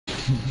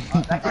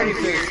That's how you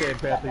say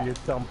Panther, you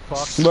dumb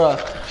fuck. Bruh,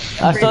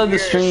 I started the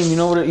stream. You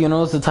know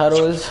what the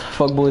title is?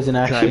 Fuck boys in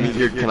Can I action. meet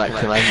your can I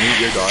meet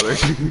your daughter?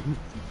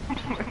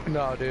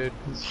 No, dude.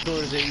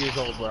 Story's 8 years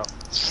old, bro.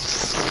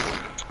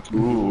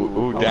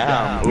 Ooh,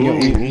 damn.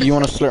 You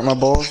wanna slurp my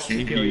balls? Can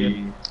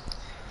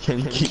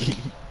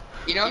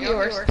You know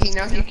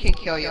he can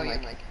kill you in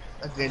like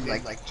a good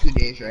like 2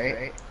 days,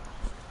 right?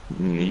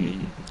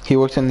 He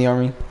works in the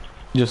army.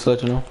 Just to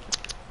let you know.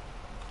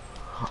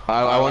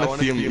 I want to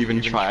see him even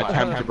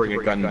attempt to bring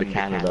a gun to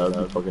Canada.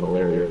 That'd be fucking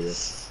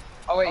hilarious.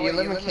 Oh wait, you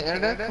live in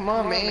Canada? Come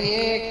on, man.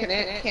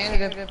 Yeah,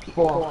 Canada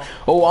people.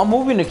 Oh, I'm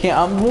moving to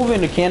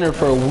Canada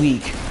for a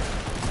week.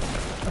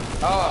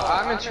 Oh,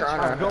 I'm in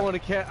Toronto. I'm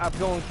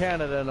going to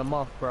Canada in a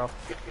month, bro.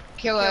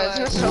 Killa,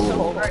 isn't it so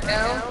cold right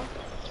now?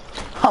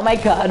 Oh my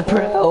god,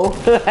 bro.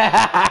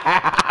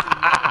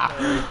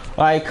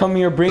 Alright, come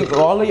here, bring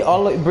all of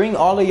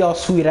y'all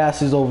sweet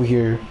asses over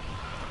here.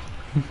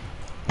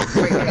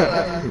 Wait,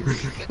 Killa,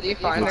 do you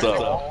find it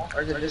cold?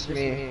 Or is it just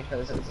me?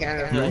 Because in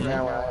Canada right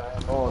now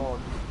it's cold.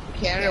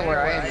 Canada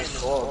where I am is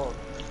cold.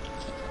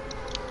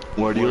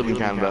 Where do you live in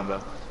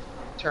Canada?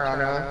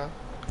 Toronto.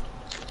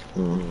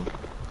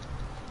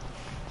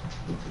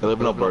 I live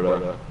in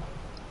Alberta.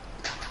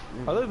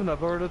 I live in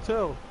Alberta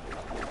too.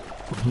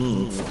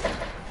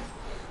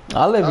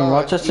 I live in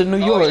Rochester, New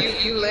York.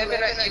 You live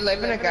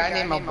in a guy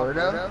named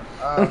Alberta?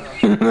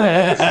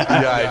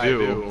 Yeah, I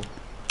do.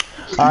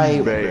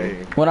 Alright,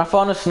 when I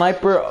found a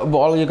sniper,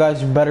 all of you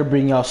guys better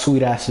bring y'all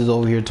sweet asses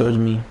over here towards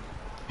me.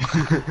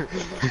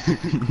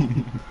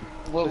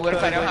 What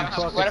if I don't have?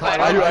 What if I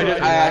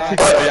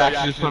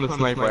actually just found a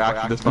sniper.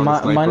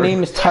 My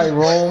name is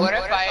Tyrone. What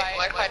if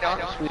I don't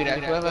have sweet ass?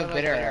 What if I have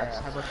bitter ass?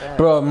 How about that?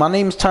 Bro, my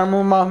name's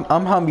Tyrone.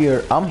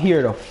 I'm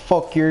here to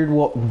fuck your.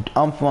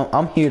 I'm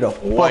here to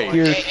fuck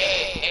your.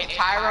 Hey,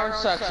 Tyrone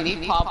sucks. You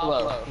need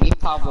Pablo.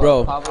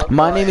 Bro, Pablo.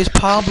 my name is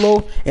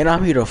Pablo, and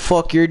I'm here to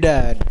fuck your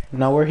dad.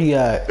 Now where he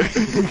at?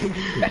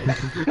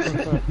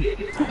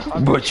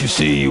 But you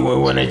see,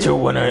 when I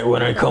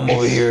come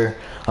over here,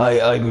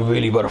 I'm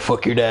really about to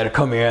fuck your dad.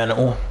 Come here,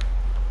 animal.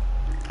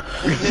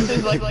 This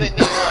is like the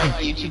new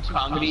YouTube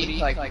comedy,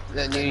 like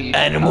the new.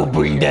 Animal,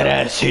 bring that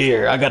ass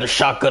here. I got a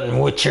shotgun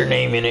with your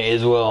name in it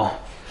as well.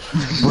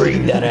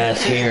 Bring that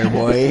ass here,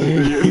 boy.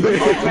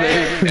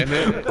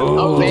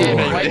 Oh man,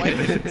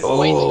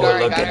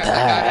 look at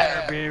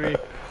that. Baby.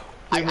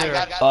 I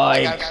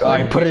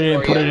put it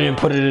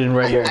in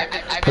right here.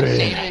 I've been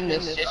saving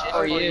this just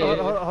for you.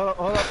 Hold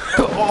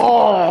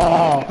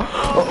up.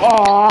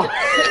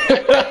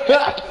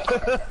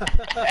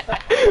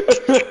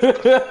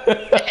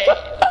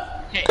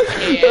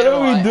 What are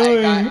we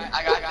doing?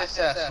 I got this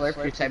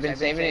Slurpees. I've been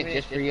saving it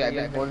just for you. I've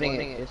been holding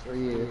it just for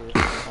you.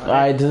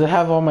 Alright, does it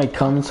have all my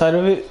cum inside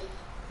of it?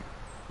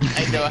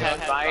 I know it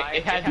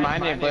has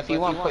mine in it, but if you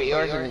want to put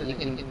yours in it, you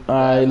can.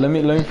 Alright, let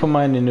me put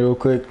mine in there real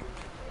quick.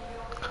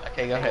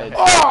 Okay, go ahead.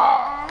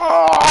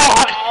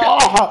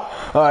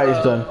 Alright,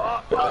 it's done.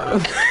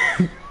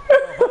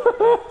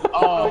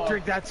 Oh,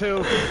 drink that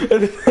too.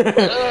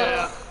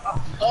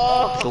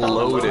 It's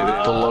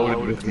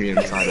loaded with me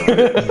inside of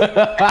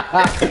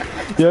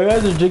it. You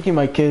guys are drinking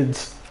my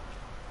kids.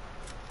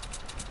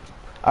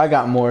 I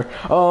got more.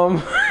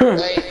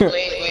 Wait.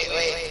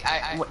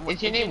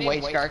 Is your name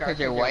White Scar because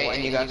you're white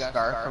and you got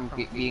scar from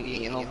being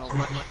anal so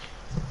much?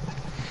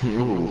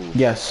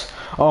 Yes.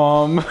 I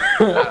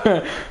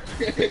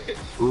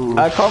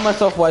call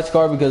myself White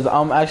Scar because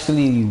I'm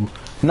actually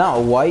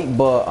not white,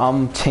 but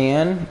I'm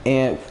tan,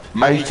 and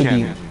I used to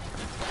be.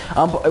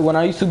 When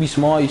I used to be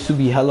small, I used to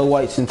be hella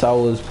white since I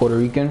was Puerto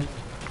Rican.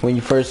 When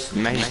you first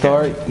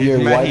start, you're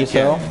white as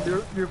hell.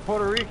 You're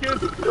Puerto Rican?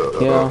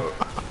 Yeah.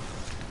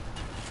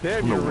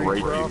 Damn, you're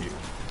rich, bro.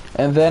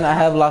 And then I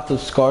have lots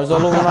of scars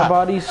all over my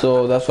body,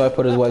 so that's why I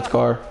put as White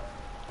Scar.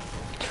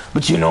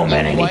 But you know,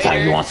 man,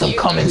 anytime you want some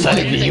cum inside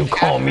of you, you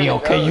call me,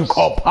 okay? You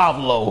call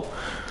Pablo.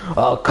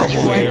 I'll come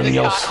over here in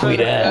your sweet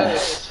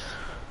ass.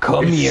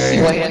 Come here,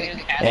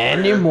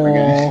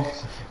 animal.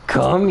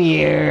 Come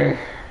here.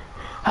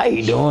 How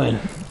you doing?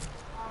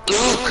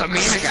 Come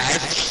here,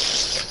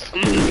 guys.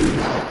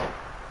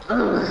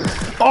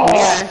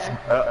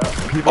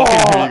 People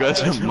can hear you guys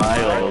from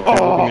miles.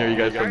 People can hear you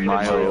guys from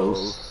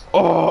miles.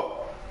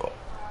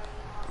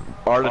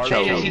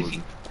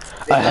 Artichoke.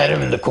 I had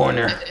him in the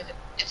corner.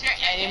 Is there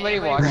anybody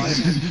watching?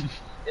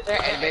 Is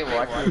there anybody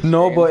watching?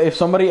 No, but if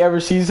somebody ever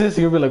sees this,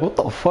 you'll be like, what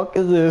the fuck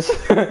is this?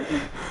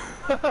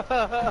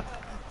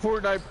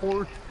 Fortnite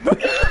porn.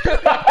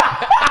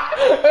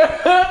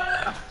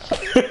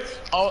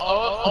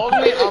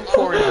 Only on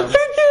Pornhub.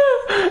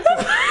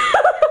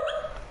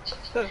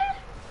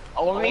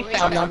 Only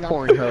found on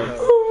Pornhub.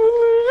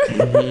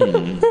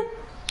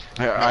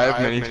 I have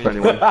many for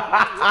anyone.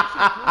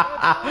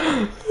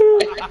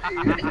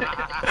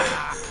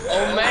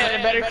 Oh man,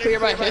 I better clear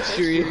my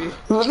history.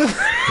 Come here.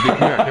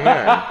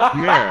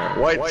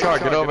 White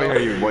Shark, get over here,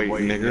 you white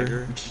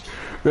nigger.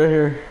 Right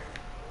here.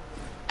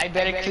 I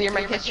better clear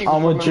my history.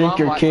 I'ma drink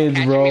your kids,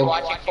 bro.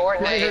 Watching Here,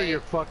 Fortnite. you're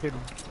fucking.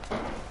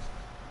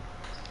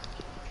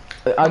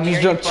 I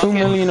just dropped 2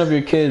 million of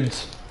your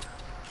kids.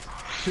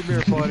 Come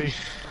here, buddy.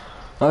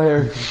 Oh,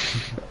 here.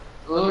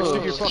 Let me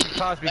stick your fucking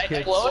Cosby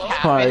kids. What would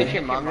happen if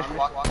your mom just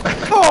walked?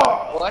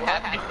 What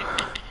happened?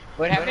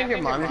 What happened if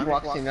your mom just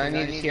walks in and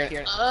you just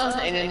hear,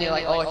 and then you're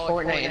like, oh, it's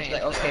Fortnite, and she's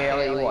like, okay, I'll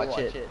let you watch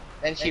it.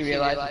 Then she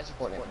realizes it's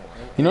Fortnite.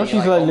 You know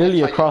she's like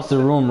literally across the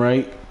room,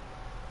 right?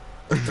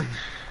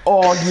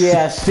 Oh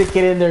yeah, stick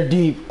it in there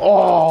deep.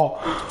 Oh,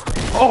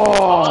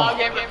 oh. I'll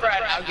get it in the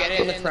front. I'll get it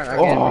in the front.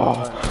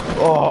 Oh,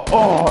 oh,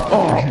 oh,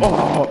 oh,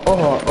 oh,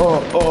 oh,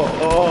 oh,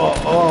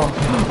 oh,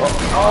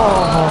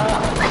 oh.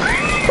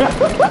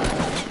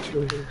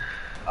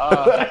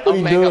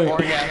 Omega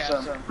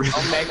orgasm.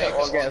 Omega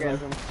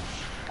orgasm.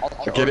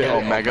 Get it,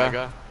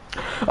 Omega.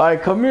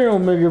 Alright, come here,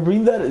 Omega.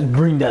 Bring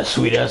that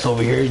sweet ass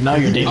over here. Now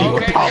you're dealing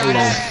with Pablo.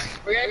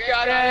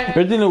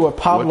 You're dealing with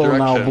Pablo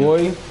now,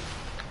 boy.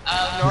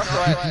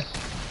 Northwest.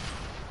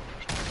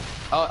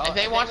 Oh, if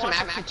they want some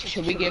action,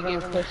 should we give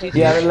them pussies?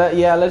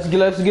 Yeah, let's give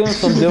them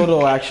some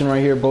dildo action right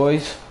here,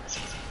 boys.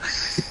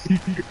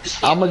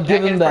 I'm gonna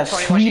give them that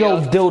sweet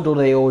old dildo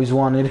they always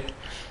wanted.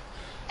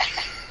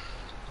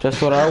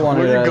 Just what I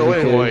wanted. Where are you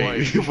going,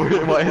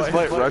 White? Why is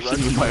White rushing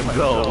to my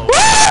belt?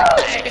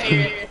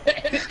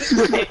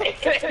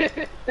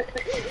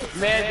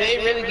 Man, they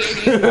really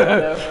gave you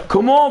that.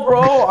 Come on,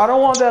 bro. I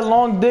don't want that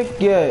long dick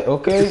yet,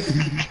 okay?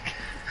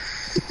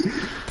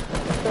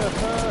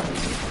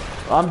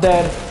 I'm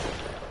dead.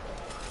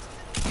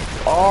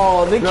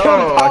 Oh, they killed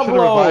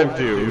Pablo. I should have revived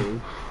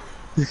you.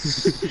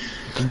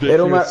 It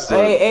don't matter.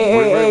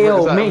 Hey,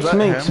 yo,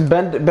 Minx,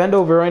 bend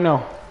over right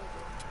now.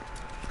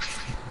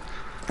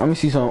 Let me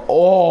see something.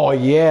 Oh,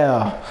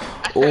 yeah.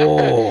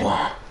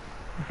 Oh.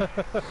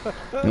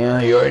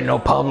 Yeah, you already know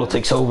Pablo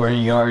takes over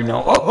and you already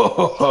know.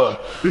 Oh.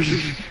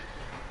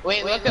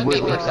 Wait, look at me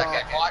for a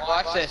second.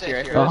 Watch this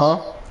here.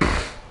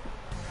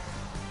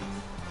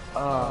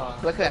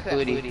 Look at that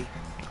booty.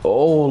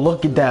 Oh,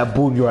 look at that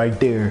booty right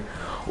there.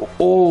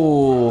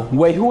 Oh,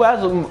 wait, who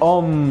has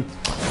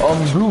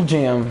Groove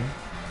Jam?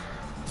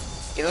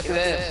 Hey, look at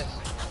this.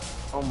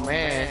 Oh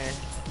man.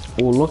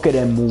 Oh, look at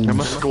that move. I'm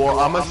a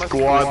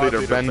squad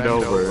leader. Bend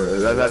over.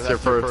 That's your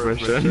first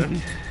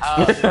mission.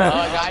 Oh, I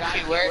got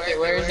you.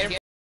 Where is it?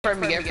 Get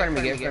in front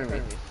of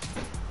me.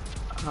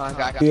 Oh, I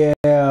got you.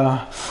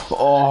 Yeah.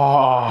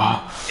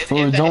 Oh,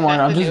 don't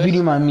mind. I'm just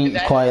beating my meat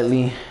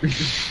quietly.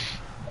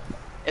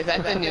 Is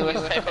that the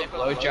newest type of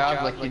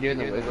blowjob, like you do in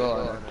the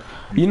wiggle?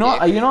 You know,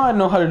 I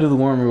know how to do the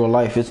worm in real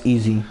life. It's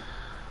easy.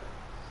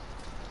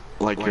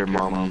 Like your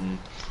mom.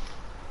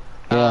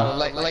 Yeah.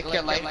 Like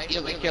your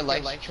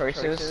life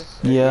choices.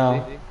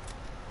 Yeah.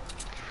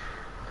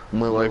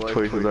 My life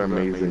choices are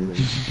amazing.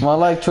 My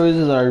life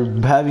choices are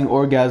having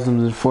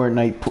orgasms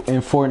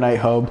in Fortnite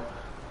Hub.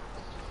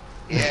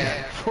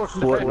 Yeah.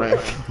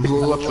 Fortnite.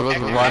 Let's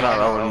run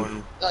our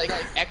own. Like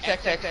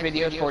XXX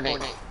videos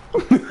Fortnite.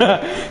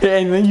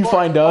 And then you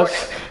find us.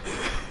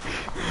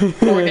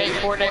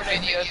 Fortnite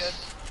videos.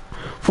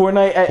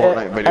 Fortnite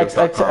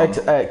videos.com.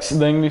 XXX.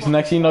 Then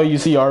next thing you know, you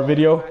see our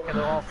video.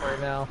 Right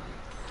now.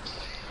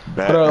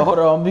 Hold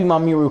on, I'm beat my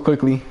meat real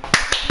quickly.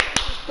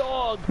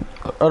 Hold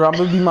on, I'm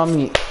gonna beat my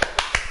meat.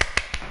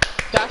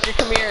 Doctor,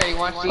 come here. You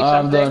want to see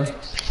I'm something? done.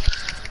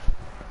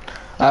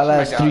 I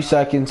last 3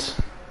 seconds.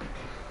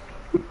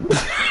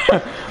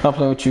 I'm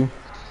playing with you.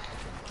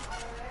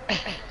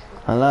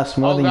 I last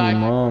more than your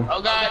mom.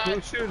 Oh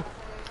god.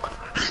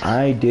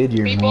 I did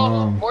your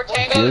mom.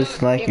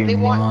 Just like your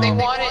mom. They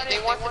want it.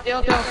 They want the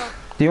dildo.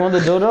 Do you want the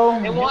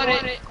dildo? They want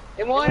it.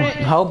 They want it.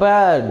 How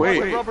bad?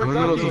 Wait, I'm in the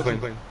middle of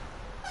something.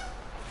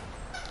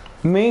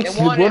 Minx, They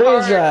want what it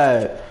is hard.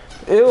 that?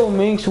 Ew,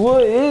 Minx,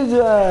 what is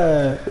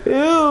that?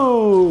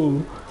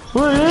 Ew,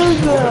 what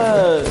is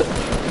that?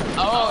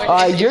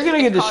 Oh, You're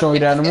gonna get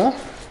destroyed, animal.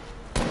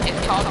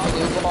 It's called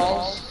blue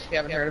balls. You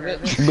haven't heard of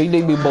it? Big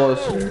dick, big balls.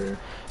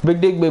 Big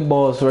dick, big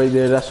balls, right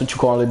there. That's what you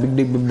call it. Big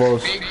dick, big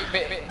balls. Big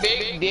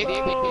dick, big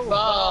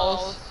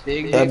balls.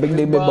 Big dick,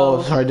 big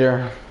balls, right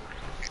there.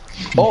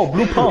 Oh,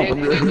 blue pump.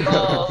 Big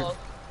balls.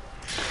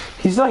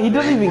 He doesn't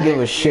even give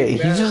a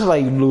shit. He's just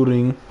like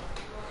looting.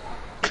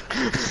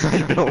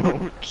 I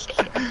don't.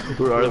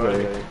 Where are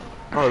they?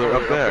 Oh, they're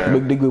up there.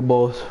 Big dick, big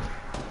balls.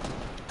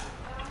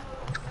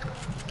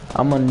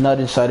 I'm a nut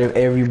inside of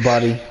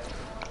everybody.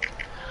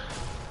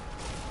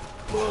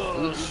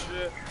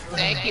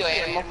 Thank you,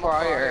 Animal, for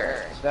all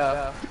your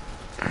stuff.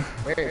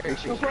 Very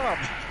appreciated.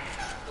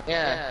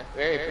 Yeah,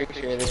 very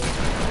appreciated.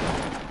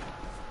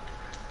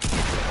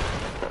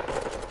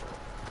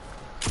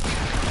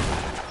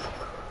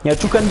 Yeah,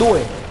 you can do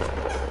it.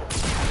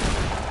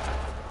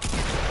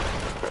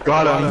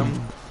 Got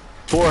him.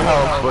 4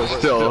 health, but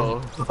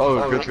still.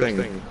 Oh, good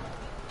thing.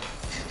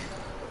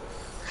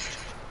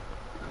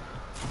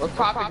 What's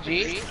poppin',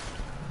 G?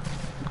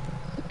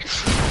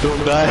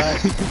 Don't die.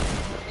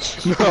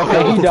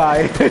 Yeah, he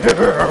died.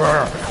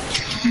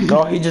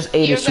 No, he just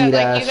ate a sweet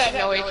ass. He's at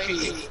no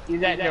HP.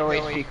 He's at no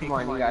HP. Come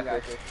on, you got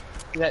this.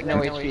 He's at no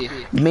HP.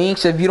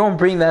 Minx, if you don't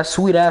bring that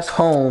sweet ass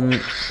home,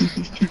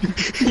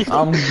 I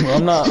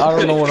don't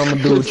know what I'm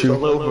gonna do with you.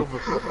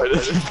 I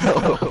just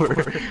fell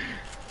over.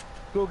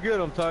 Go get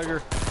him,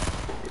 Tiger.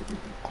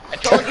 I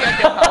told you I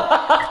could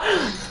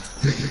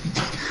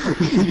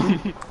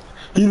help.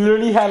 He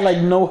literally had like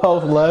no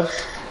health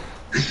left.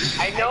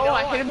 I know,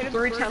 I hit him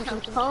 3 times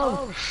with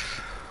tongue.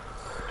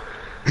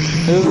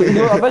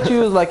 I bet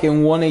you it was like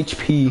in 1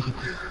 HP.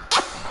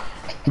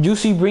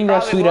 Juicy, bring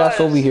that sweet ass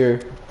over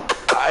here.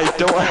 I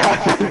don't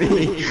have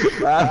any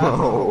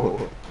ammo.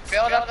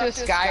 Build up to the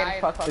sky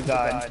and fuck the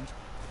god.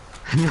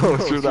 No,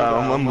 screw that.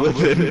 I'm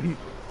living.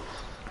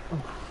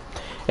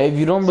 Hey, if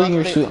you don't bring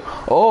your sweet,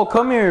 oh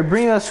come here,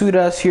 bring that sweet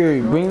ass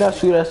here. Bring that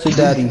sweet ass to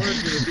daddy.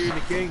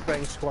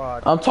 Gangbang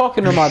squad. I'm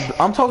talking to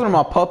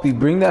my puppy.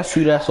 Bring that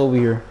sweet ass over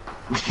here.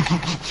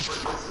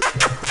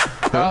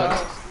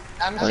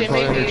 I'm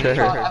assuming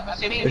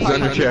It's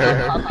under the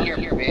chair. puppy or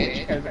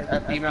bitch, because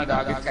a female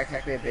dog is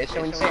technically a bitch.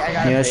 So when you say I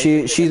got Yeah,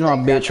 she's my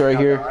bitch right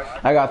here.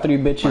 I got 3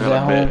 bitches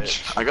at home.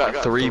 I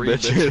got 3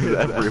 bitches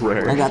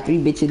everywhere. I got 3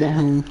 bitches at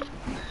home.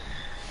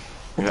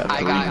 I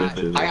got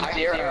 3 bitches. I got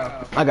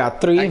 0. I got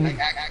 3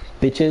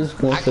 bitches.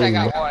 Actually, I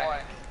got 1.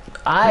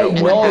 I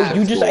know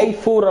you just ate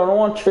food. I don't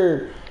want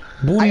your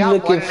booty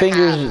licking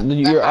fingers.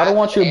 I don't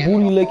want your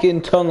booty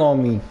licking tongue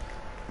on me.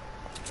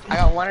 I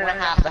got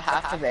 1.5, the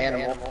half of the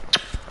animal.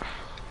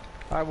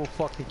 I will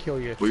fucking kill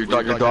you. Well,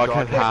 your dog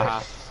has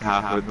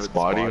half of its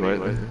body.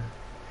 What?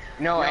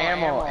 No,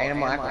 animal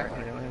act.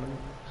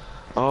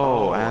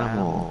 Oh,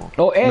 animal.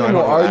 Oh, animal.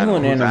 No, Are you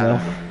an animal?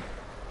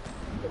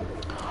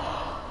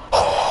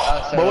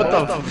 But what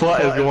the fuck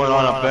is going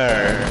on up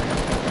there?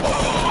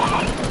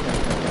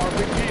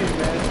 RPG,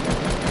 man.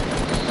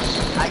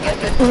 I guess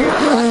it's true. I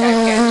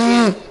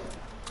can't choose.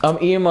 I'm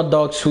eating my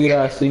dog sweet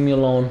ass. Leave me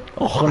alone.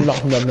 Oh,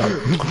 nom, nom, nom.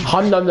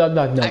 Nom, nom,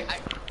 nom, nom.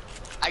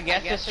 I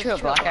guess it's true.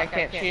 Black I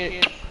can't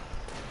shoot.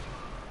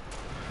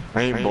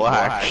 I ain't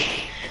black.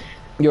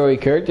 Your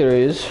character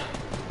is.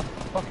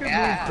 Fucking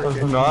Yeah. move,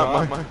 cricket.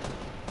 Not my.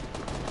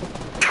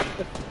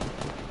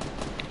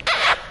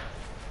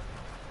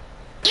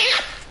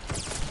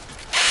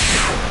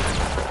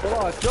 Hold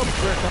on, jump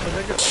quick, I'm a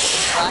nigga.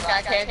 Black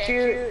I can't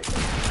shoot.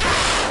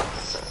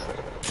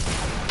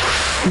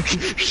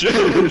 Shit.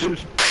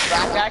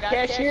 Black I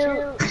can't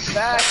shoot.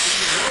 Back.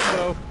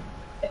 No.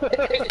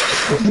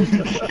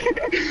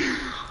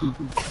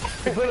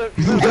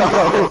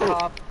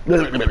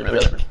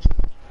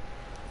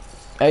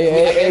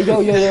 Hey,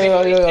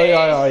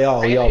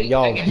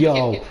 yo.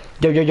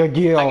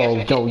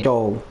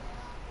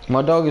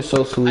 My dog is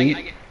so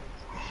sweet.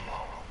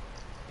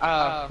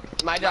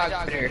 My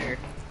dog's bitter.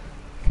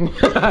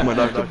 My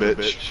dog's a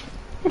bitch.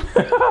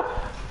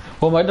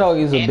 Well, my dog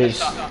is a bitch.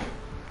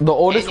 The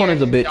oldest one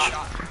is a bitch.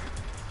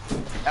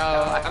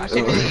 Oh, I'm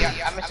assuming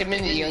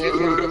the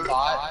youngest one's a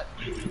bot.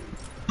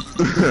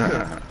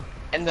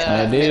 And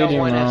the middle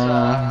one is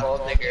a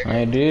gold digger.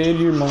 I did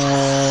your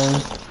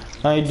mom.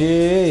 I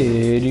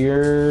did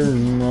your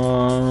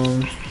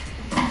mom.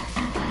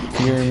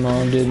 Your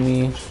mom did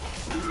me.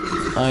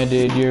 I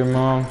did your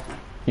mom.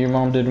 Your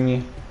mom did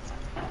me.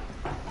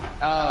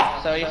 Oh,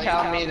 so you're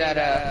telling me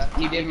that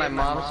you did my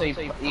mom, so you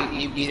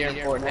beat her in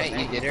Fortnite,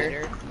 you did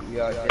her? You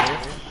did her?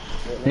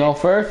 No,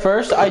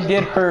 first I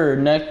did her.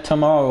 Next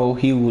tomorrow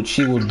she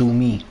will do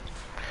me.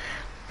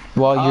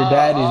 While your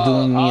dad is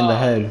doing me in the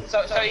head.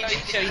 So you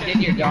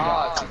did your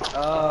dog.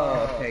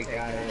 Oh, okay,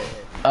 got it.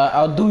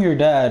 I'll do your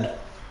dad.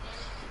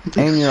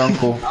 And your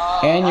uncle.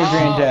 And your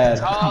granddad.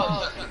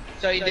 Oh,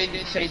 so you did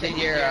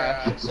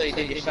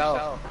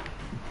yourself.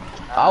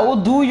 I will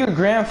do your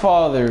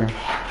grandfather.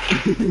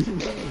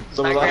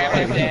 My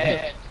grandma's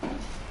dead.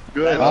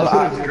 Good.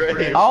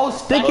 I'll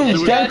stick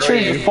his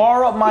dentures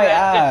far up my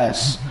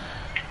ass.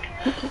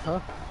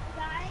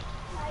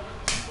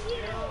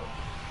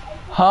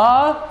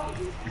 Huh?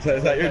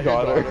 Is that your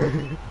daughter?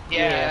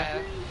 Yeah.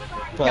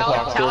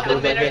 Tell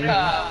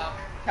Dominica.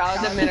 Tell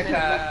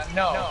Dominica.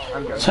 No.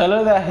 I'm joking. Tell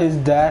her that his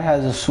dad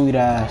has a sweet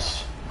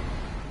ass.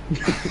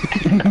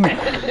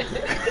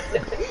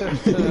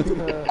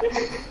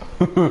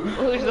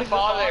 Who's the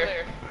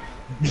father?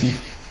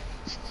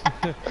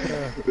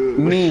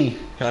 Me.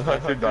 Can I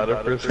talk to your daughter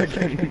for a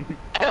second?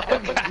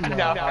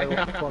 No, I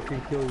will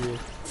fucking kill you.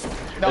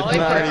 The only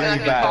person that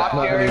can talk to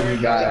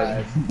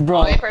her.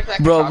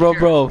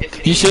 Bro.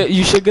 You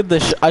should get the.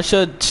 I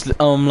should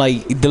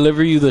like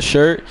deliver you the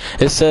shirt.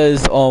 It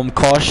says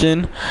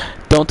caution.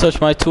 Don't touch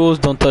my tools.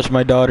 Don't touch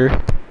my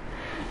daughter.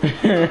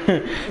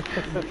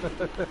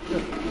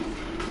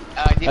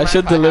 I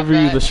should deliver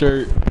you the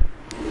shirt.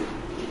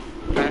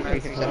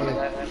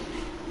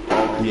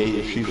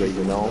 Yeah, she's like,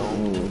 you know.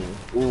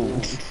 Ooh.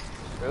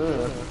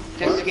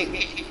 Just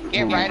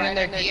get right in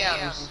their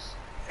DMs.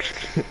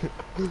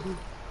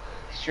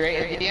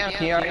 Straight in DMs,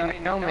 you already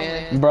know,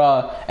 man.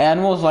 Bruh,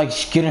 Animal's like,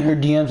 get in her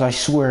DMs, I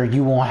swear,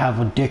 you won't have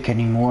a dick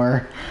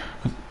anymore.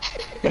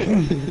 I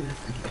mean,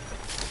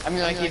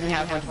 like, you didn't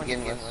have one to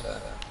begin with,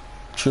 so.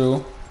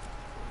 True.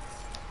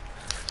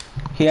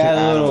 He had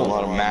a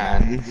little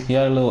man. He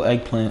had a little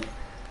eggplant.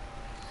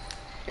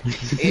 Yeah,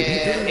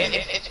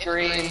 it's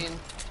green.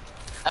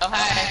 Oh,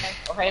 hi.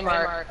 Oh, hey,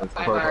 Mark.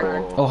 Hi,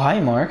 Mark. Oh, hi,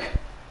 Mark.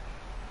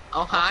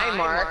 Oh hi,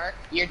 Mark.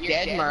 You're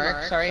dead,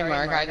 Mark. Sorry,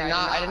 Mark. I did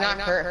not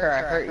hurt her.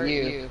 I hurt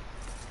you.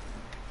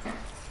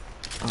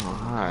 Oh,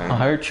 hi. I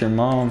hurt your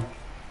mom.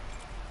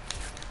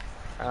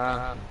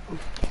 And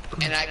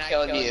I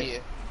killed you.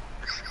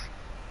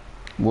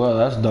 Well,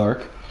 that's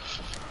dark.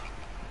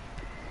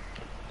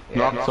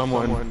 Knock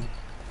someone.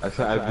 I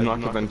said I've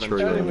knocked a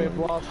Ventura. Anyway,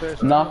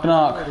 Blobfish, Knock, I'm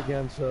knock. getting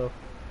again, so.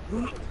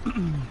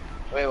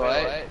 Wait,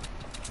 what?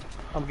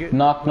 I'm getting.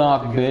 Knock,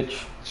 knock,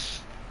 bitch.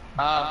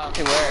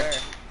 To where?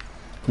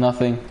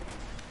 Nothing.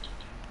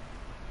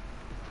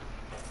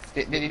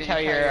 Did you tell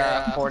your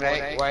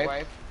Fortnite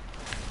wife?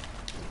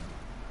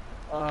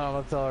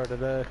 I'll tell her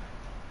today.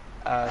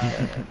 That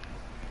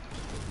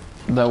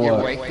Your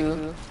what?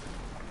 waifu?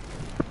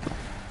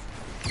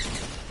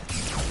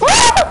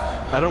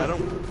 I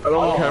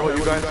don't care what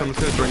you guys. I'm just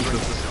gonna drink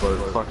this. But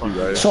fuck you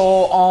guys.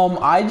 So,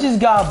 I just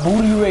got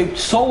booty raped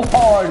so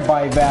hard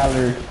by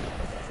Valor.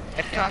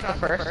 It's not the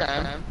first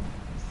time.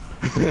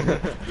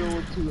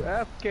 Go to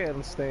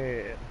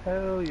Afghanistan.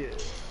 Hell yeah.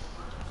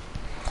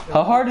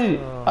 How hard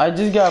did I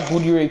just got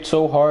booty raped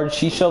so hard?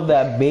 She shoved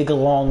that big,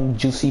 long,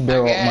 juicy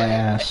barrel up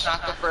my It's ass.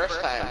 not the first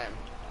time.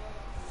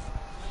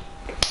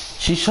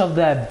 She shoved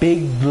that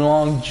big,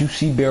 long,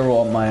 juicy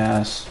barrel up my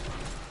ass.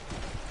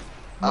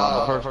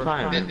 The first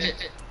time.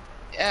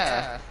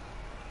 Yeah.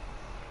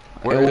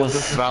 Where It is was-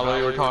 this Valor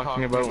you were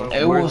talking about?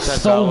 It Where's was that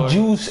so Valor?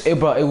 juicy,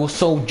 bro. It was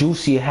so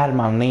juicy. It had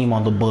my name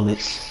on the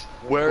bullets.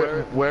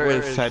 Where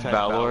is said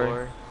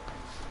Valor?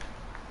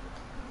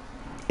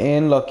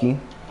 And Lucky.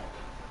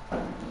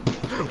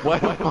 Why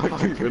the fuck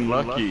are you even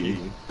lucky?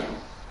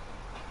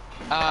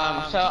 So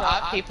I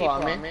have people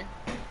on me.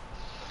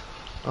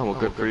 Oh well,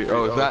 good for you.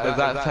 Oh, is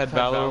that said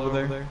Valor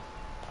over there?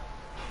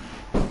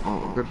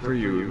 Oh, good for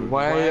you.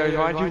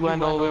 Why'd you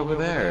land all the way over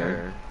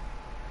there?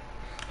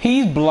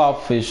 He's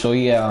Blobfish, so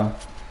yeah.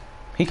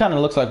 He kind of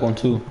looks like one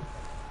too.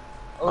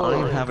 I don't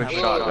even have a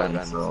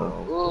shotgun,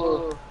 so.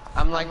 Ooh.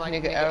 I'm like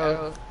nigga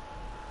oh.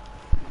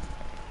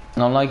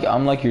 And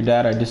I'm like your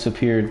dad. I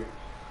disappeared.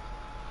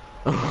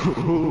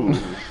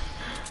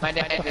 My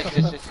dad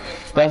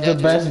just That's the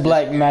best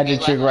black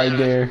magic trick right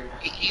there.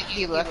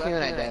 He left me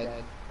when I died.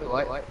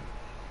 What?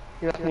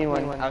 He left me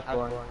when I was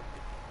born.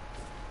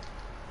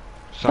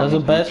 That's the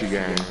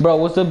best, bro.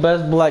 What's the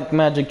best black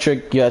magic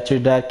trick that your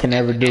dad can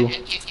ever do?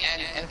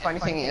 And funny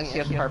thing is, he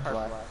has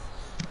purple.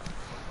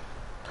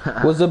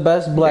 What's the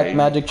best black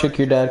magic trick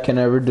your dad can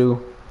ever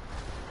do?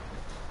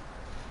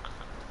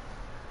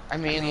 I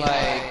mean,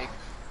 like,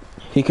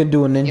 He can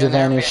do a ninja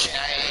vanish.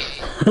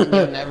 You'll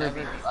never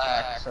be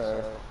black,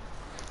 so.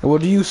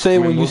 What do you say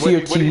when you see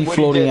your TV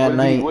floating at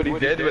night? What he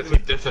did was he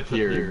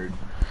disappeared.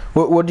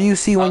 What do you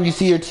see when you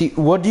see your TV?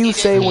 What do you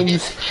say when you?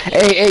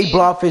 Hey,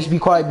 Blobfish, be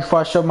quiet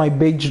before I shove my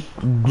big,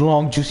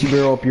 long, juicy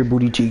barrel up your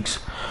booty cheeks.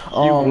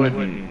 You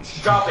wouldn't.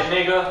 Drop it,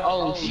 nigga.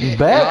 Oh shit.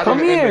 Bet, come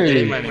Not even in the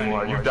here. game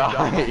anymore. You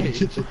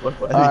died.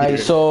 Alright,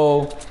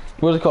 so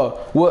what's it called?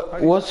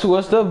 What's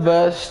the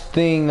best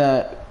thing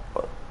that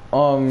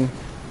your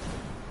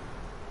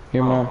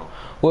mom?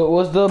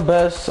 What's the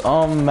best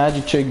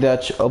magic trick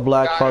that a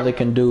black father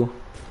can do?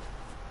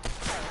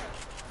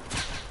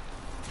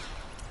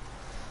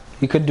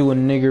 He could do a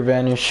nigger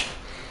vanish.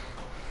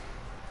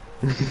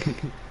 You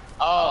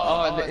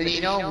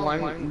know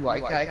one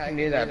white guy can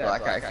do that,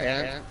 black guy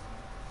can't?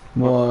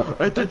 What?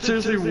 I did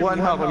seriously one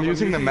help. I'm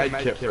using the med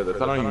kit for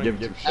this. I don't even give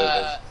two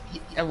shits.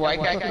 A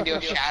white guy can do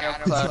a shadow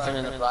clone and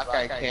then the black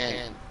guy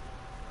can't.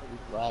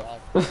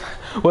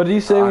 What do you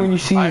say when you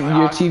see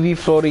your TV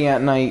floating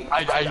at night?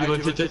 I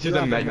legit just used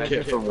a med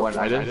kit for one.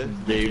 I just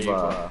gave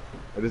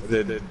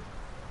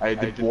I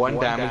did one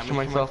damage to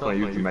myself and I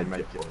used the med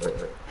kit for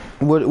it.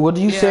 What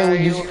do you say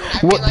when you?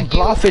 What? like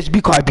Blobfish, be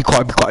quiet, be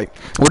quiet, be quiet.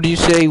 What do you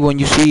say when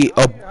you see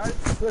a?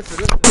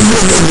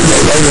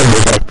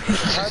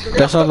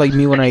 That sounds like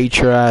me when I eat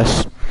your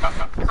ass.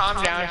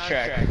 Calm down,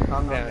 Shrek.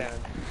 Calm down. You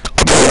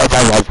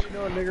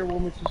know a nigger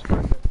woman she's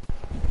pregnant.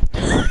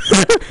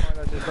 Find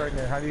out she's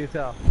pregnant. How do you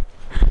tell?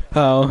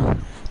 How?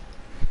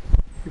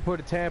 You put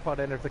a tampon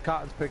in if the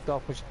cotton's picked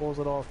off when she pulls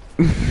it off.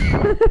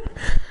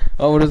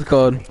 Oh, what is it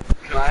called?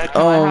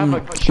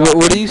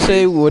 What do you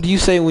say? What do you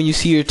say when you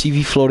see your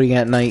TV floating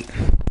at night?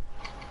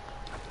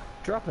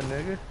 Drop it,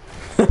 nigga.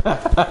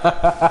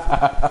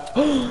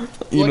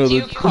 You know What do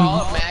you the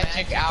call a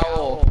magic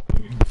owl?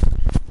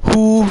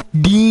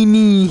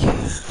 Houdini.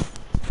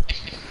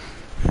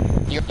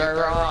 You're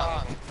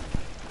wrong.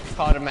 It's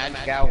called a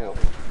magic owl.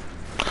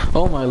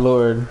 Oh my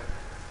lord.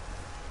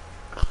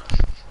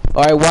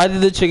 All right, why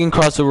did the chicken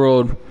cross the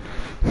road?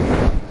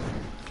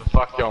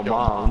 Fuck your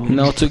mom.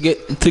 No, to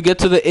get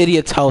to the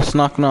idiot's house.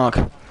 Knock knock.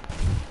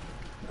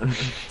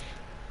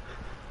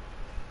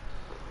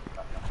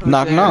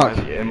 Knock knock.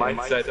 It might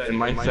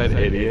said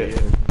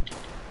idiot.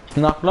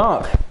 Knock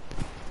knock.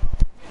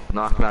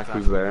 Knock knock,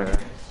 who's there?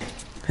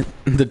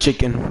 The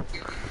chicken.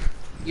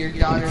 Your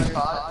daughter's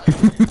hot.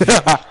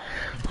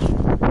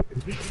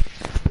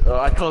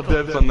 I called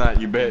dibs on that,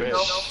 you bitch.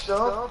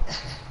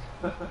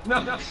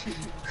 No.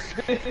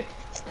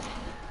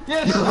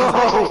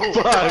 Oh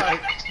fuck!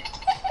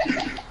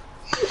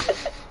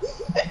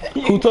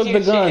 Who took the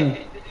gun?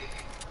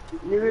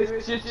 You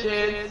was just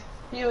chance.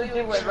 He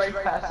legit went right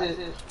past it.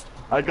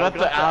 I got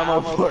the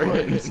ammo for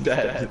it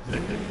instead.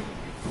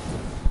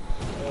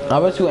 I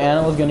bet you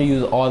Animal's gonna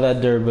use all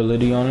that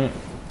durability on it.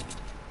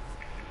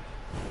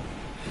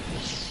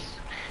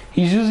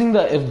 He's using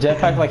the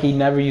jetpack like he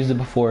never used it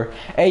before.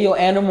 Hey yo,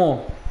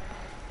 Animal.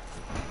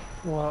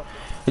 What?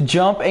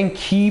 Jump and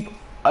keep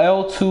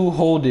L2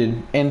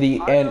 holded in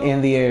the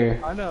in the air.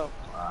 I know.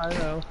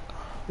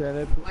 Then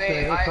it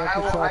Wait,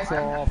 fucking shuts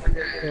I'm off.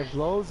 It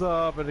blows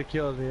up and it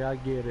kills me. I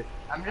get it.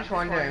 I'm just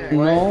wondering,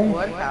 No.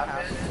 what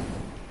happened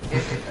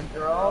if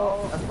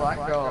a black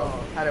girl,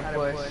 had a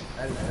bush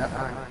in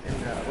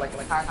the, like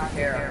half her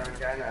hair on her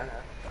vagina?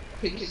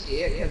 Could you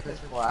see it because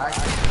it's black?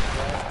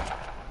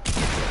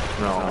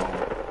 No.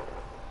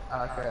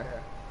 Okay.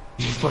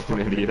 You fucking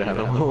idiot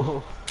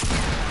animal.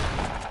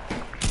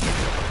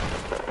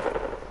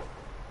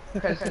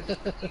 Because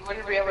you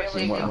wouldn't be able to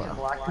see it because it's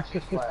black, because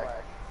it's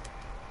black.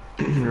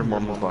 Your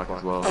mom was black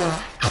as well.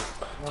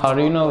 How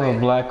do you know if a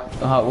black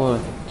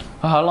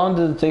how long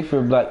does it take for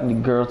a black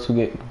girl to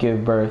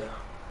give birth?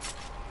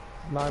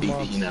 9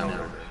 months.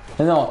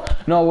 No,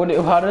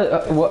 how did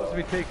what?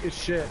 We take his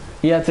shit.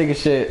 Yeah, take a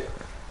shit.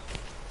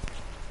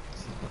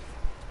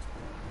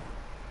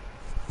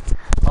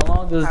 How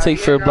long does it take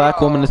for a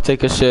black woman to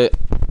take a shit?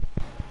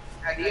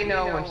 How do you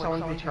know when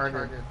someone's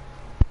retarded?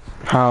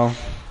 How?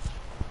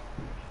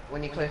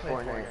 When you play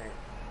Fortnite.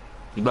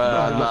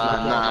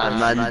 Nah, I'm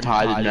not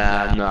retarded,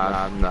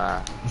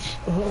 nah.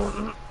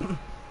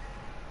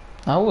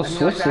 I will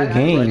switch the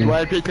game. You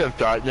wanna pick up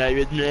Fortnite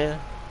with me?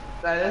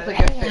 That is a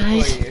good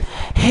thing for you.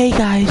 Hey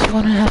guys, you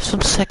wanna have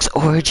some sex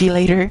orgy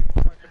later?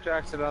 Michael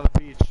Jackson on the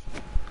beach.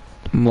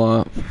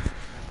 What?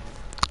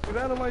 Get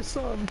out of my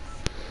son.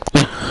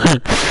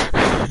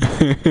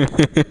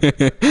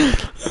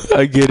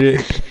 I get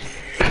it.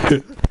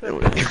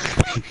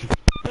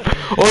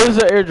 Oh, there's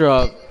an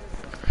airdrop.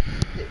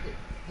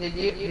 Did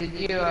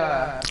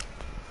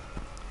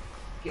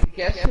you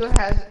guess who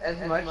has as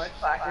much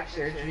plastic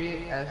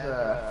surgery as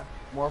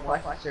more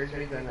plastic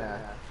surgery than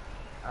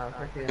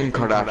freaking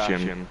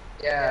Kardashian.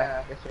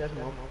 Yeah, guess who has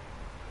more?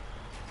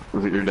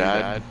 Was it your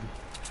dad?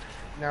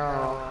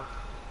 No.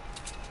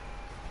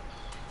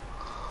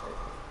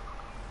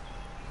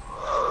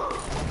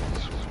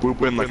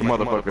 Swoop in like a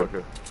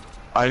motherfucker.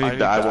 I need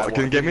that.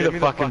 Can you give me the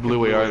fucking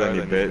blue AR then,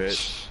 you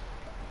bitch?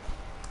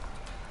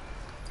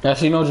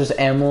 Actually, no, just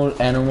animal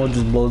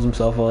just blows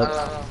himself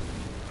up.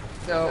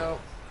 So.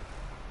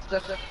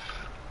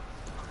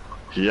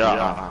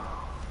 Yeah.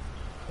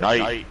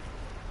 Right.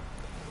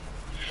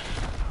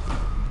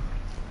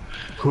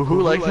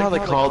 Who likes how they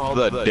called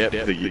the dip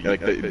the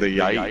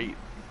yite?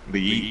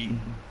 The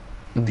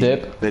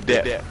Dip? The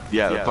dip.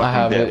 Yeah, the I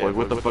have fucking dip. it. Like,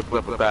 what the fuck's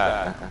up with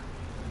that?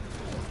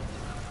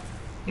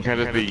 You can't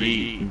just be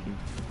yeet.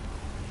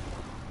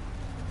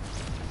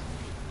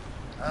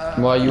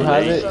 Well, you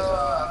have it.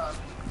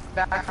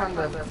 Back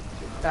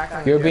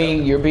on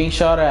You're being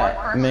shot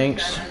at,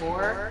 Minx.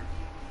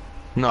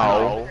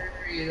 No.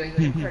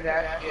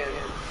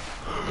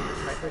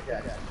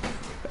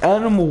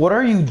 Animal, what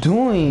are you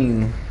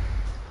doing?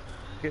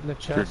 Get in the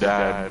chest. Your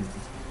dad.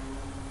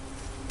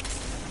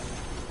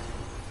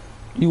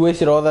 You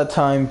wasted all that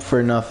time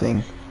for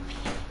nothing.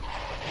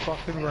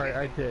 Fucking right,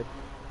 I did.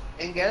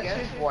 And guess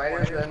who's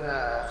whiter than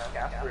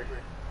Casper?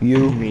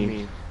 You.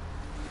 Me.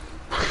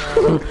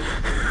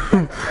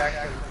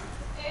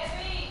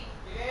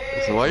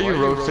 So why are you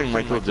roasting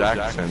Michael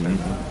Jackson?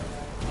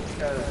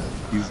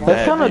 He's That's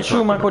dead. kind of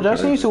true. Michael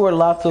Jackson used to wear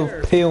lots of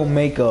pale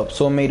makeup,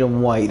 so it made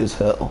him white as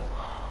hell.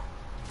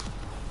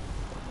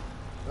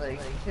 Like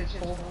his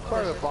whole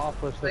Part of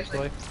office, this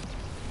way.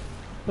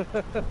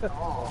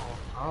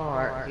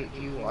 alright,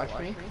 do you watch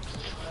me?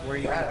 Where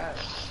you at?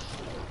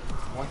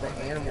 I want the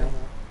animal.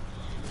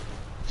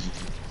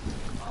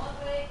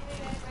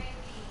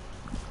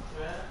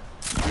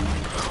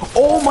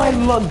 Oh my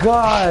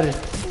god!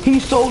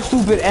 He's so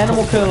stupid.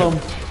 Animal kill him.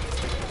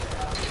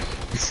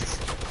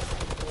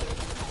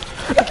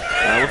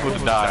 I was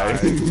gonna die.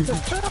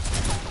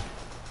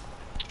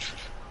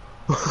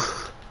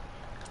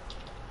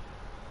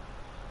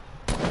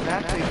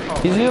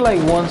 He's here like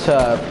one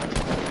tap.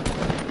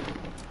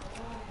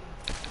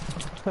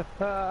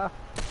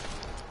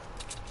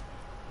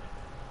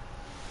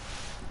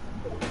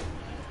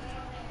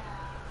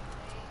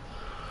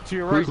 To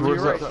your right, to your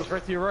Where's right, that? it's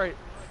right to your right.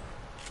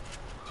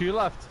 To your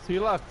left, to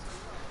your left.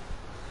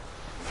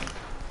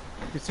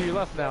 You see your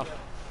left now.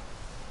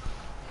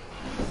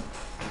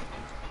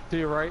 To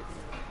your right.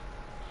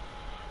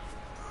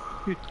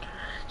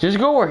 Just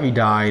go where he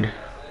died.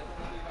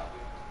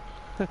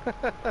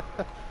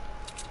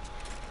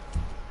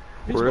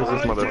 Where is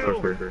this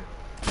motherfucker?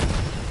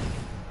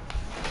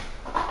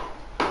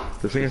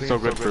 This thing is so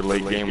good for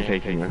late game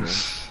taking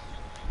this.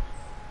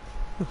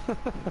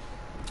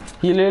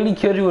 He literally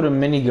killed you with a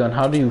minigun.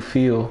 How do you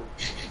feel?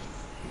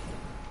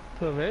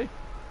 To me?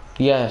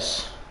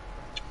 Yes.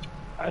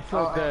 I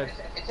feel dead.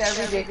 It's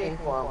everyday thing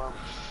for him.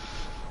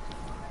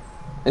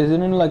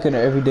 Isn't it like an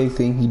everyday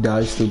thing he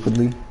dies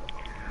stupidly?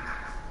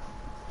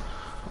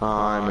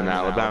 I'm an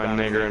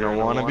Alabama nigger and I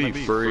wanna be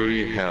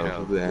free.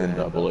 Hell, the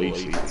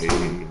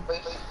NAACP.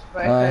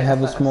 I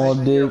have a small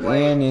dick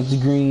and it's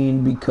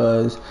green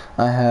because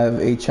I have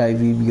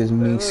HIV because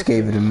Minx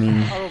gave it to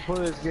me. I don't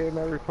play this game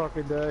every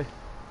fucking day.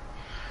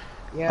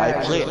 Yeah, I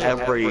play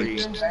every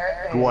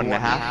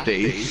 1.5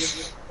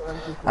 days.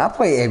 I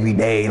play every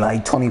day,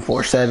 like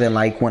 24/7.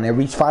 Like when it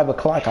reaches 5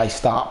 o'clock, I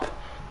stop.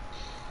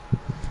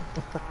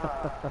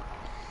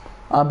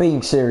 I'm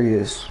being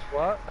serious.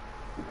 What?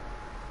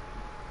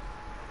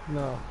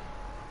 No.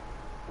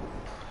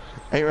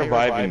 I ain't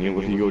reviving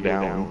you if you go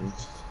down.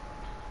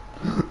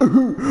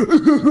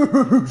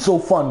 So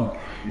funny.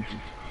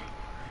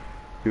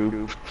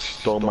 You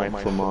stole mine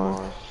from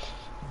us.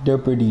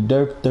 Derpity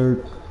derp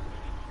derp.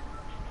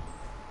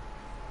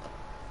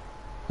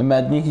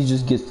 Imagine he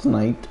just gets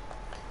sniped.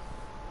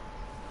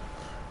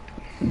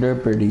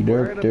 Derpity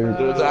derp derp.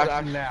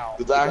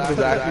 There's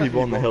actually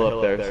people on the hill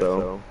up there,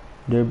 so.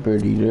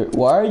 Derpity derp.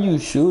 Why are you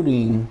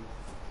shooting?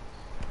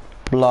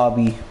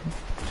 Blobby.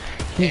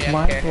 He's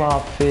my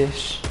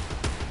blobfish.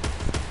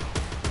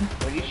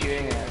 What are you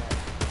shooting at?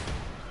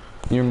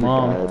 Your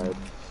mom.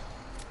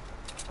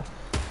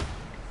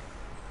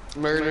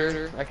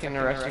 Murder. I can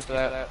arrest you for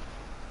that.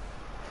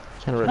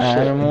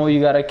 Animal, you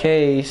got a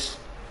case.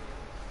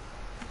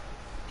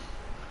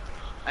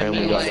 I And we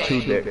mean, got like,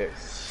 2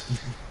 dicks.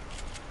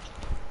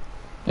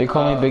 They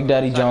call me Big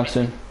Daddy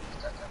Johnson.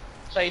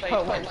 so you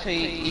put one, so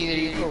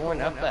either you put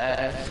one up the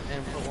ass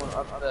and put one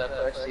up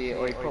the pussy,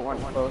 or you put one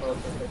close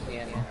up the pussy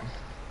and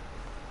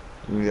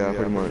Yeah,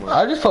 pretty much.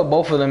 I just put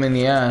both of them in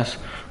the ass.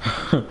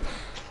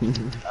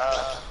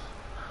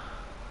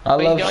 I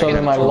love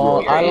shoving my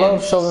long. I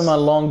love shoving my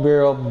long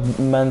beard up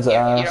men's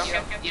ass.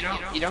 you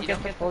don't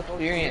get the full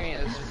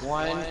experience.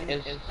 One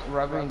is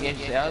rubbing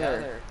against the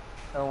other,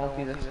 so it won't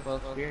be the full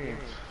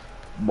experience.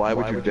 Why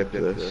would you dip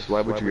this?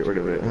 Why would you get rid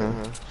of it, huh?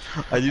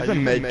 I used a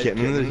med kit,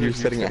 and then you're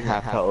setting at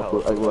half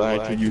health. I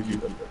had to use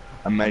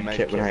a med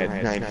kit when I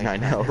had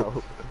 99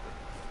 health.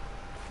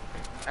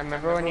 I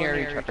remember when you were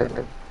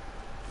retarded.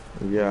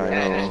 Yeah, I know.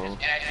 And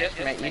I just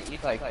met you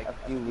like a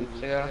few weeks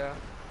ago.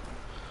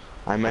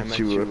 I met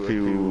you a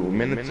few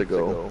minutes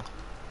ago.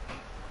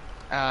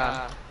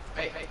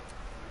 Wait.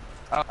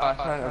 Oh, I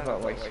thought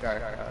about White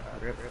Scar.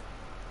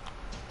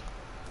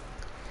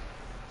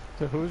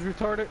 So who's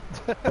retarded?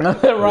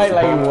 Right,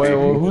 like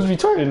who's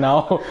retarded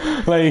now?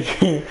 Like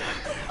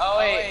Oh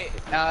wait,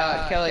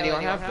 Kelly, do you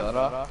want to have build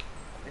off?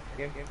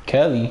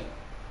 Kelly.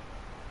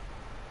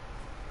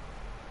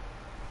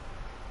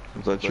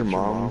 Is that your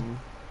mom?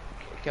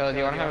 Kelly, do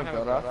you want to have a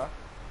build off?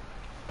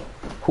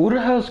 Who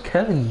the hell's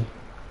Kelly?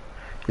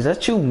 Is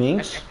that you,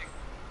 Minx?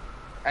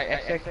 I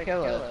said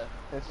Killa.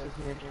 This is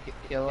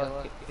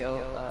Killa.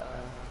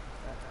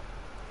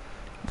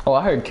 Oh,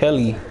 I heard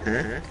Kelly.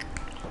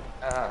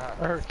 I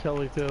heard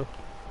Kelly too.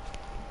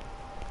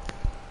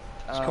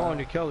 It's calling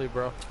you Kelly,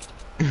 bro.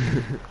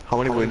 How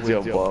many wins do you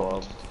have,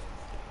 Bob?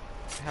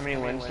 How many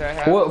wins do I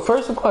have? Well,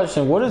 first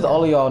question, what is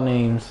all of y'all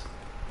names?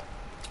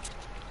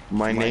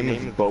 My name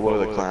is Bobo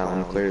the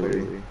Clown,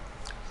 clearly.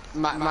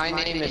 My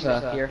name is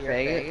Fear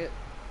Faggot.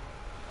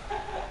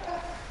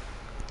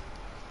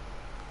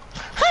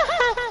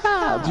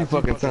 How'd you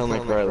fucking sound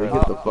like Riley?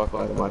 Get the fuck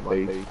out of my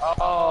face.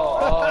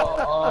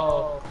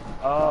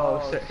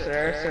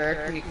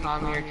 Sir, can you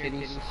calm your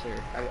titties, sir?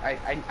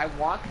 I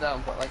want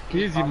them, but like...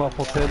 Easy,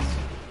 muffle tits.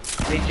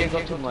 They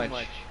jiggle too much.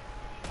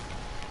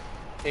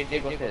 They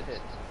jiggle tits.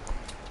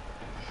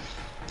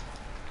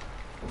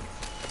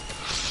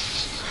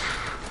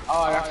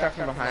 Oh, I got stuck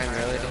from behind,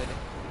 really?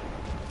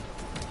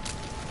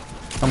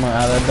 I'm an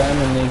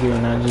Alabama nigga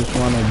and I just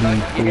wanna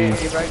be You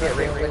cool. better get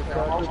raped with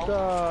About to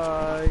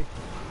die.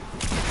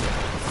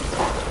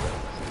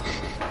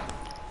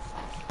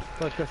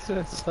 Like I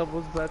said,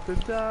 someone's about to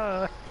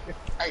die.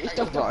 Are you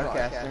still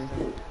broadcasting?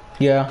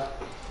 Yeah.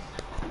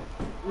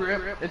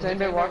 Rip. Is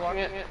anybody watching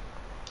it?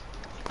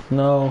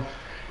 No.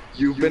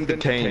 You've been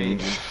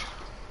detained.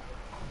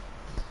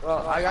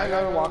 Well, I gotta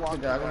go walk the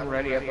dog. I'm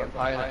ready up. I'm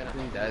probably not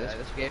gonna die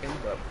this game,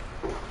 but...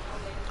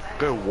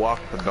 Go walk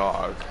the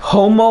dog.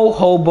 Homo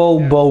hobo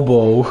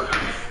bobo.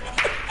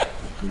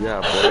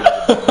 Yeah, boy.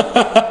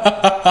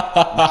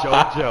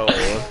 Jojo.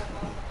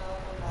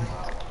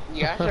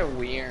 You guys are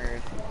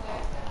weird.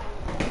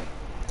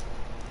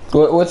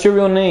 What's your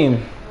real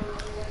name?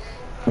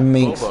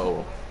 Minx.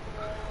 Bobo.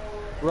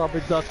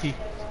 Robert Ducky.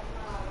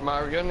 My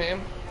real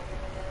name?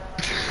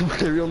 My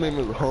real name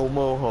is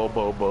Homo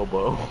Hobo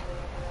Bobo.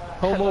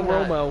 Homo I'm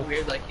not Romo.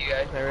 weird like you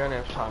guys. My real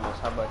name's Thomas.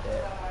 How about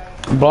that?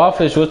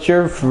 Blobfish, what's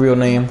your real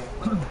name?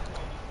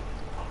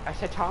 I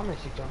said Thomas,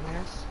 you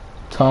dumbass.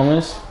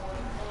 Thomas?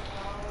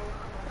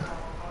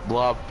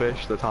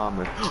 Blobfish the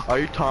Thomas. Are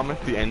you Thomas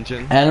the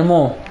engine?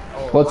 Animal,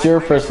 what's your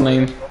first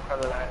name?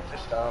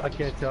 I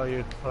can't tell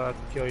you. I'll have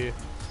to kill you.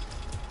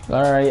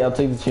 Alright, I'll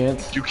take the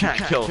chance. You can't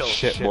kill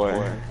shit,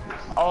 boy.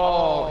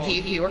 Oh,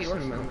 he works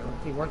in the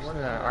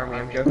army.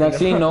 I'm joking. Next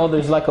thing you know,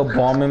 there's like a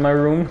bomb in my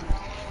room.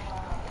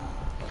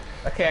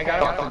 Okay, I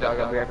gotta walk the dog.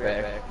 I'll be right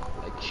back.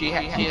 She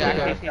actually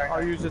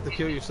I'll use it to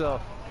kill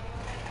yourself.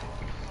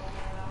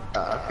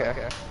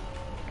 Okay.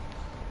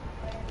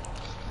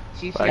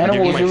 She's I can give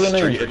Animals, you you my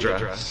really- street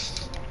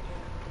address.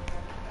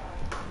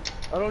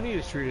 I don't need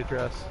a street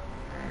address.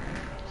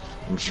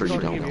 I'm sure You you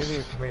don't give me don't. any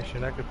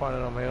information. I can find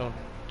it on my own.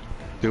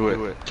 Do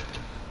it.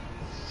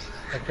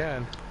 I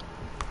can.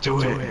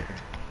 Do it.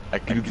 I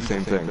can do the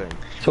same thing.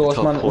 So what's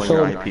It's my, called pulling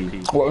so,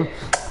 your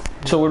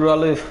IP. so where do I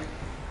live?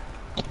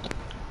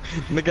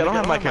 Nigga, I don't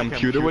have my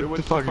computer. What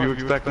the fuck do you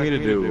expect me to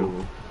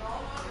do?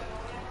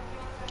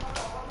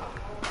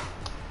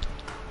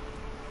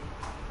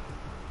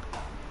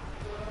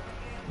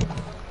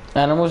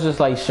 Animals just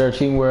like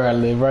searching where I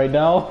live right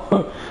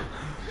now.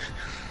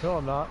 No,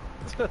 I'm not.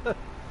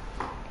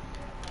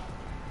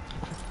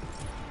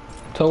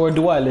 So where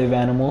do I live,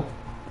 Animal?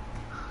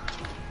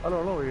 I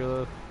don't know where you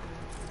live.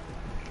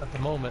 At the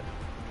moment.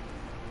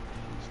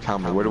 Tell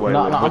me, where do I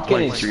No, live? no, I'm What's my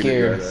getting street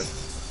scared. address?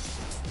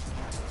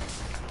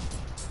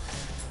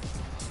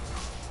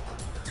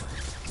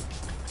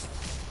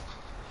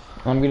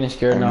 I'm getting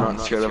scared I'm now.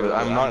 not scared of it.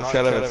 I'm not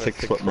scared of a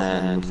 6-foot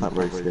man. It's not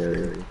very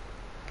scary.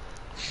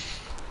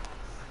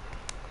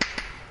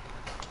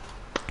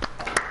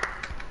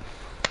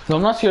 So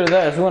I'm not scared of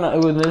that. It's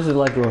when this is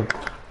like a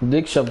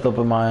dick shoved up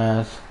in my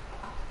ass.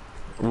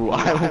 Ooh,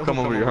 I will come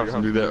over your house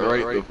and do that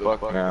right the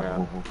fuck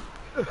now.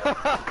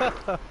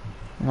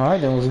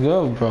 Alright, then let's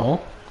go,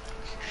 bro.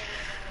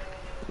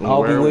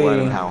 I'll be Where, when,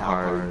 waiting. and how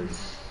hard?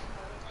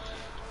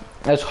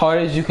 As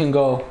hard as you can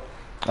go.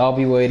 I'll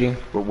be waiting.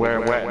 But where,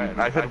 when?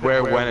 I said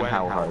where, when, and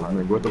how hard.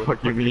 Like, what the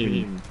fuck you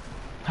mean?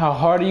 How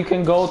hard you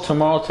can go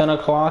tomorrow 10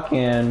 o'clock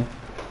and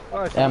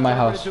Alright, At my what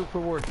house. do you guys do for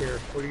work here?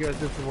 What do you guys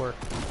do for work?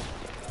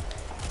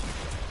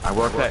 I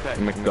work at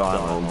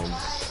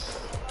McDonald's.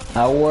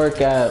 I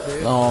work at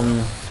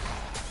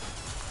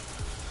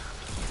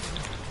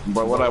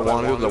But what I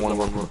want to do is I want to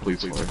work for the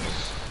police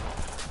force.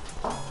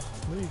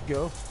 There you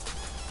go.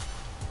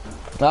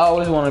 I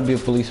always want to be a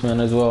policeman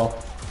as well.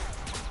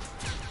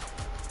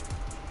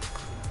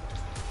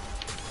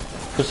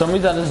 For some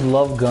reason I just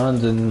love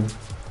guns and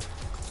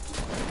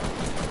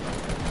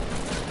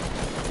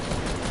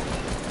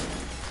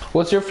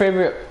what's your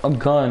favorite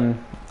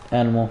gun,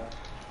 Animal?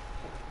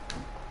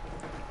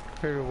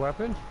 Favorite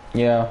weapon?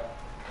 Yeah.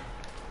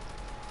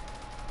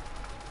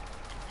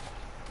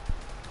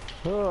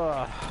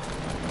 Ugh.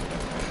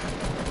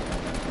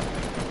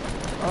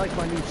 I like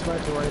my new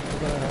sniper rifle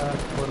that I have,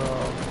 but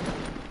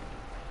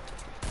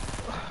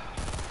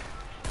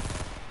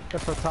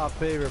that's my top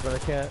favorite, but I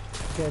can't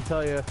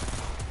tell you.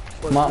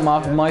 what it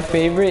is yet. My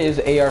favorite is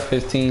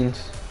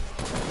AR-15s.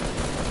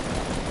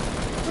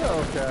 They're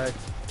okay.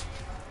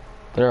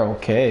 They're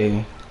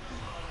okay.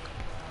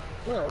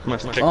 Well, I'm gonna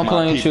stick I'm my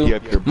playing PP you.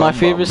 up your My bum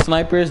favorite bum.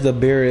 sniper is the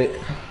Barrett.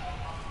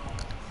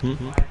 I'm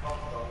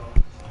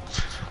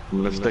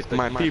gonna stick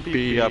my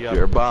PP up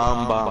your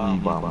bum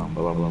bum bum bum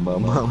bum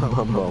bum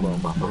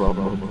bum bum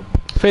bum bum.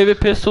 Favorite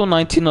pistol,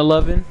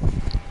 1911.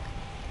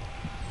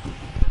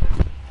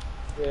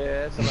 yeah,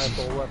 it's a nice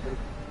little weapon.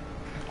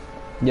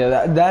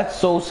 Yeah, that's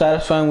so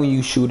satisfying when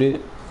you shoot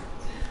it.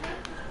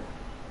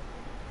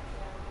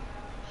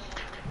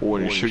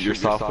 When you shoot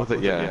yourself with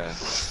it,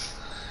 yes.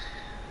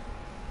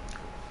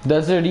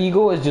 Desert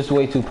Eagle is just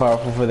way too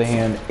powerful for the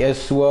hand,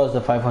 as well as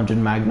the 500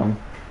 Magnum.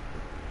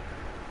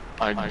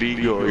 I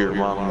deagle your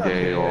mom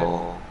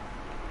gale.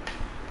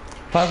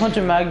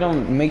 500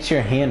 Magnum makes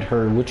your hand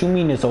hurt. What you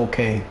mean it's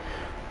okay?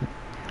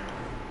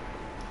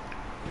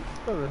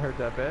 Doesn't hurt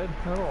that bad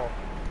at all.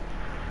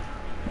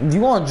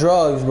 You on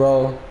drugs,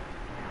 bro.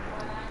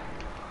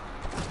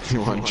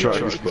 You want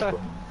drugs,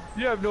 bro?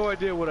 You have no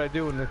idea what I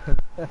do in the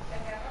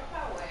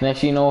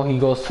Next you know, he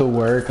goes to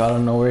work out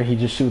of nowhere. He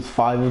just shoots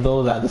 5 of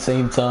those at the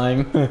same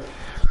time.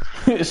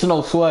 It's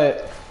no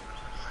sweat.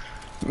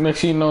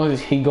 Next you know,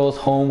 he goes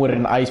home with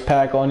an ice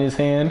pack on his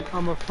hand.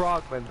 I'm a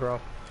frogman, bro.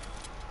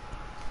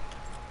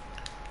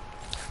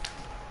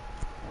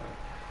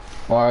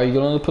 Or are you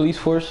going to the police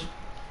force?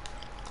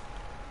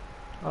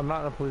 I'm not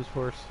in the police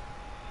force.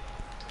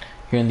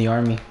 You're in the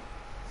army.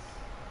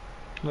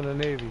 I'm in the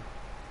Navy.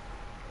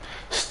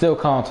 Still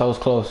counts. I was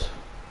close.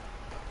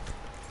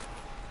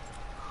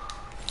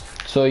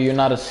 So you're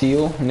not a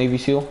SEAL, Navy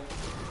SEAL?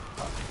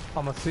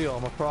 I'm a SEAL.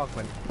 I'm a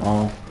frogman.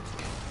 Oh.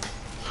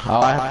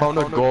 I found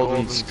a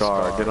golden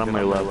star. Get on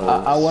my level.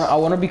 I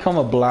want to become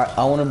a black.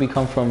 I want to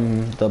become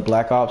from the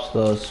Black Ops,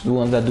 the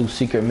ones that do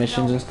secret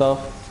missions and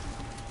stuff.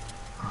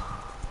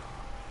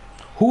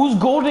 Who's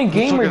Golden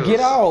Gamer? at Get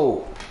this.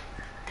 out!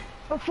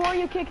 Before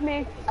you kick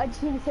me, I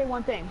just need to say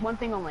one thing. One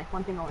thing only.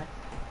 One thing only.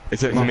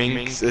 Is it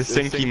Minx? Is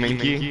Sinky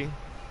Minky?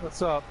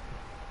 What's up?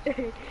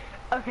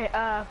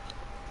 Okay,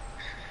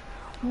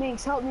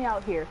 Minx, help me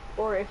out here.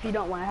 Or if you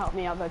don't want to help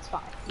me out, that's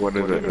fine. What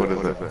is it? What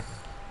is it?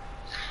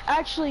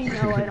 Actually,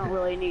 no, I don't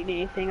really need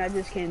anything. I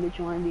just came to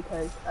join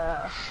because,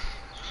 well,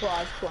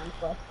 I just joined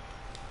plus.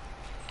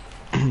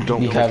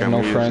 Don't You think have I'm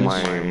no use friends?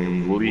 my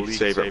least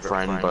favorite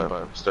friend,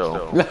 but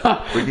still. We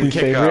can Least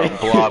kick favorite?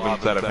 Blob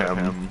instead of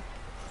him.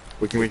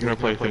 We can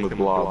replace him with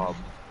Blob.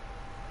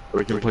 Or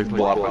we can replace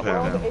Blob with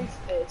What him. is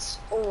this?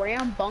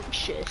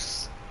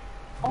 Rambunctious.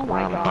 Oh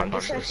my I'm god,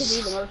 this has unconscious.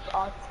 to be the most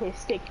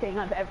autistic thing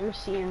I've ever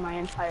seen in my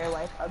entire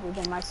life, other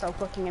than myself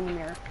looking in the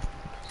mirror.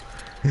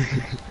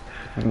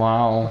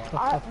 Wow.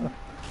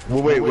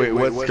 Well, wait,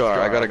 what scar?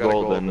 I got a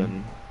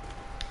golden.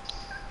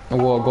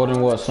 Well,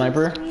 golden what?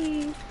 Sniper?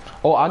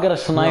 Oh, I got a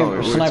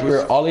sniper.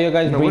 Sniper. All of you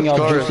guys bring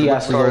y'all juicy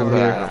asses over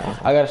here.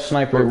 I got a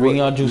sniper. Bring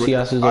y'all juicy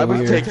asses over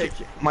here.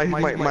 My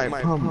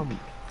pump.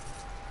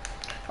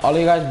 All of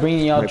you guys bring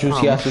y'all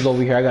juicy asses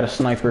over here. I got a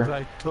sniper.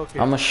 I took it.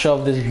 I'ma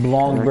shove this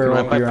long barrel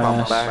up your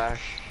ass.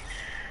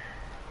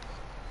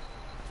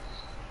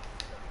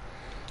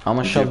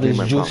 I'ma shove this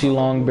juicy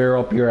long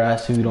barrel up your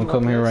ass if you don't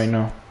come here right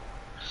now.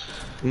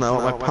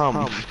 No, my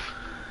pump.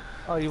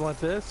 Oh, you want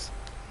this?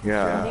 Do you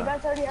Yeah.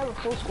 guys already have a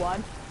full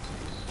squad?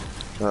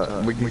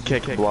 We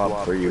can't kick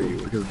Blob for you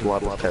because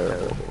Blob is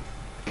terrible.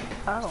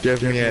 Oh.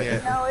 Give me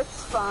it. No,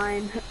 it's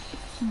fine.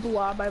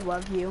 Blob, I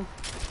love you.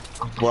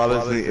 Blob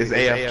is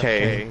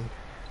AFK.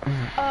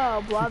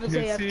 Oh, Blob is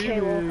You see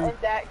AFK. Well, me. in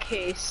that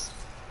case,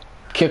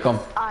 Kick him.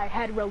 I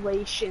had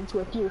relations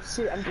with you.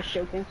 I'm just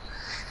joking.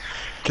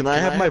 Can I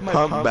have my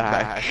pump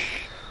back?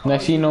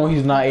 Next thing you know,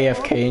 he's not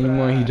AFK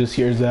anymore. He just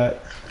hears that.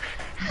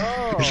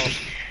 Oh.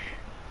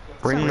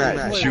 Bring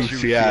that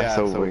juicy ass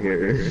over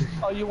here.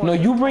 Oh, you want No,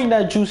 you bring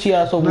that juicy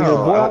ass over here,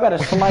 boy. I got a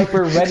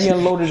sniper ready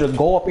and loaded to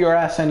go up your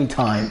ass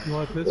anytime. You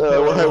want this? I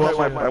want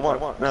my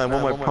pump Oh, you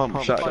want me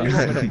to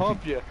shotgun.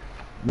 pump you?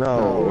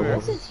 No.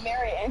 This is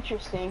very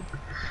interesting.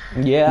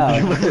 Yeah,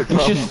 you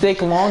should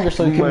stick longer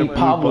so you can be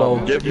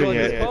Pablo. Give me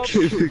it.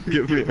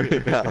 Give me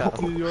it now.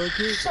 Do you want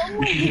this?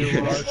 Someone You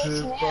give want this this man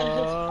his pump?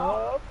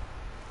 pump.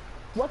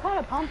 What kind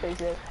of pump is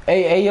it?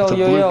 Hey, yo, It's a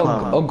yo, blue yo,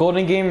 pump. a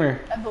golden gamer,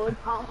 A blue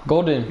pump?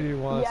 golden. He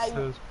wants Yeah,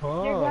 this You're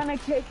pump. gonna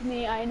kick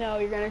me. I know.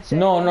 You're gonna say.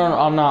 No,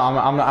 I'm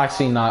not. I'm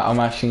actually not. I'm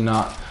actually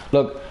not.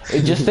 Look,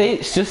 just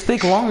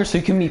stick longer so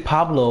you can meet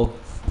Pablo.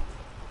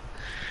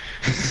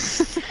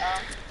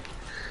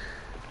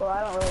 Well,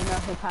 I don't really know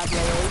who Pablo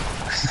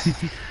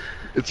is.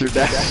 It's your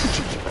dad.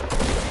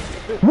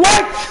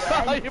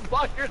 What? You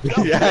blocked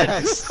yourself.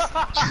 Yes.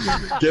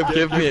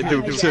 Give me it,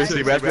 dude.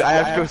 Seriously, man. I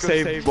have to go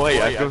save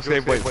White. I have to go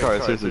save White. Sorry,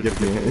 seriously,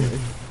 give me it.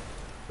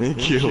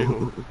 Thank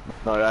you.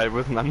 No, I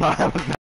wasn't. I'm not.